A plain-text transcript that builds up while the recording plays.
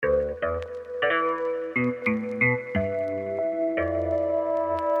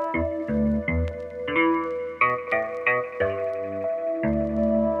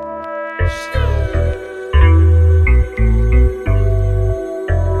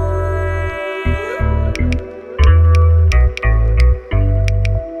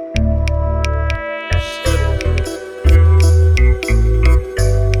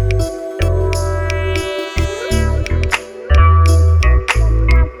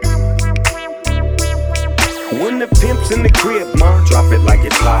the pimp's in the crib, ma, drop it like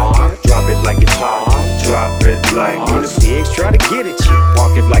it's hot. Drop it like it's hot. Drop it like when the pigs try to get at you.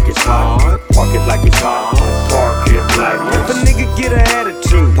 Park it like it's hot. Park it like it's hot. Park it like if a nigga get an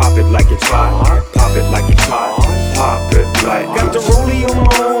attitude. Pop it like it's hot. Pop it like it's hot. Pop it like got the rollie on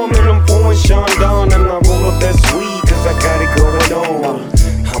my arm and I'm pouring Sean down and I roll up that sweet 'cause I got it going on.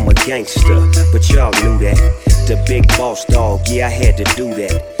 I'm a gangster, but y'all knew that. The big boss dog, yeah, I had to do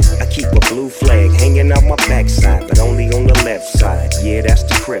that. I keep a blue flag hanging out my backside, but only on the left side. Yeah, that's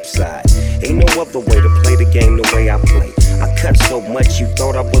the crip side. Ain't no other way to play the game the way I play. I cut so much you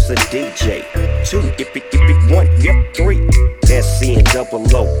thought I was a DJ. 2, if it, 1, yep, 3. That's C and double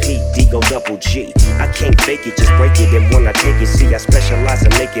O P, D go double G. I can't fake it, just break it. And when I take it, see, I specialize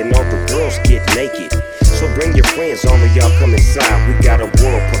in making all the girls get naked. So bring your friends, all of y'all come inside. We got a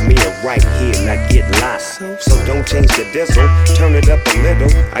world premiere right here, now get lost. So don't change the diesel, turn it up a little.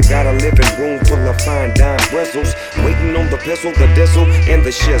 I got a living room full of fine dime bristles, waiting on the pistol, the diesel, and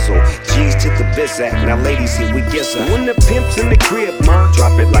the shizzle. G's to the bizac, now ladies here we get some. When the pimp's in the crib, ma,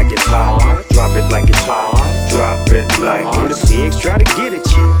 drop it like it's hot. Drop it like it's hot. Drop it like when the pigs try to get at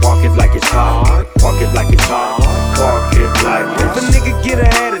you. Park it like it's hot. Park it like it's hot. Park it like if a nigga get an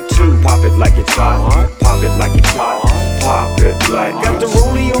attitude. Pop it like it's hot. Pop it like it's hot. Pop it like got the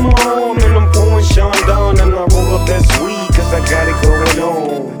rollie on my arm and I'm pouring Sean down and I roll up that sweet 'cause I got it going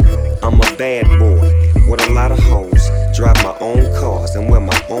on. I'm a bad boy with a lot of hoes. Drive my own cars and wear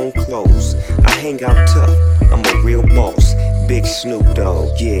my own clothes. I hang out tough, I'm a real boss. Big Snoop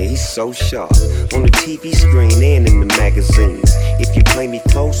Dogg, yeah, he's so sharp. On the TV screen and in the magazines. If you play me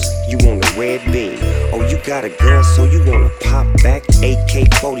close, you want a red beam. Oh, you got a gun, so you wanna pop back?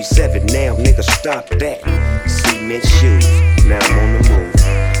 AK-47, now nigga stop that. Cement shoes, now I'm on the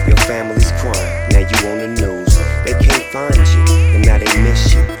move. Your family's crying, now you on the news. They can't find you, and now they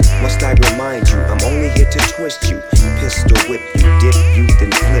miss you. Must I remind you, I'm only here to twist you. Pistol whip you, dip you,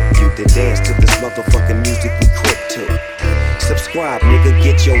 then flip you. Then dance to this motherfucking music we crip to. Subscribe, nigga,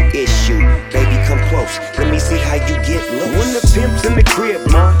 get your issue. Baby, come close, let me see how you get loose. When the pimp's in the crib,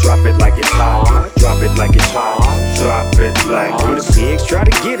 ma, drop it like it's hot. Drop it like it's hot. Drop it like when the pigs try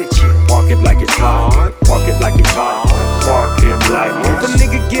to get at you. Park it like it's hot. Park it like it's hot. Park it like if a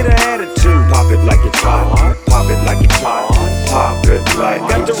nigga get an attitude. Pop it like it's hot. Pop it like it's hot. Pop it like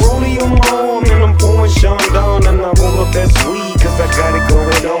got the rollie on my arm and I'm pouring Sean down and I roll up that sweet 'cause I got it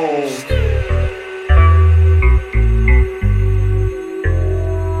going on.